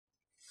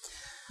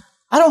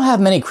I don't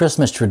have many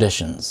Christmas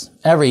traditions.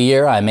 Every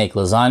year I make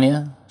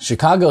lasagna,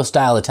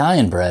 Chicago-style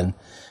Italian bread,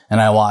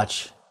 and I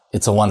watch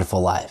It's a Wonderful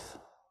Life.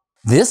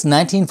 This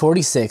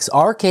 1946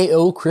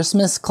 RKO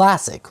Christmas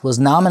classic was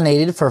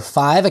nominated for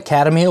 5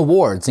 Academy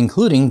Awards,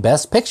 including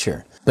Best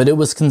Picture, but it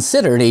was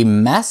considered a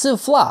massive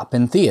flop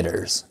in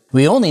theaters.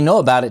 We only know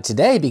about it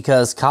today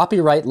because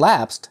copyright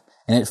lapsed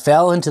and it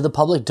fell into the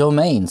public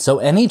domain, so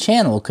any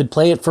channel could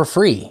play it for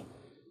free.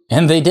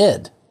 And they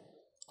did.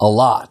 A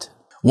lot.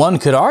 One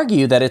could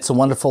argue that It's a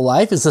Wonderful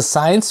Life is a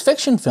science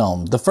fiction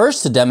film, the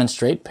first to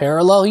demonstrate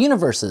parallel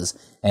universes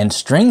and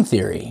string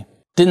theory.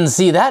 Didn't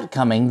see that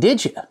coming,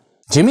 did you?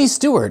 Jimmy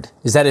Stewart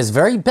is at his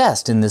very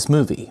best in this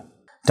movie.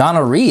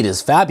 Donna Reed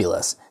is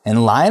fabulous,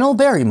 and Lionel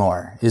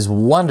Barrymore is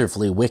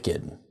wonderfully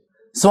wicked.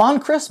 So on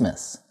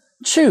Christmas,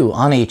 chew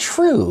on a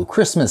true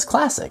Christmas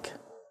classic.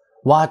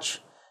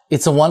 Watch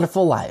It's a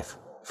Wonderful Life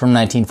from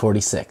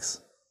 1946.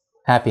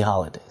 Happy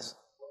holidays.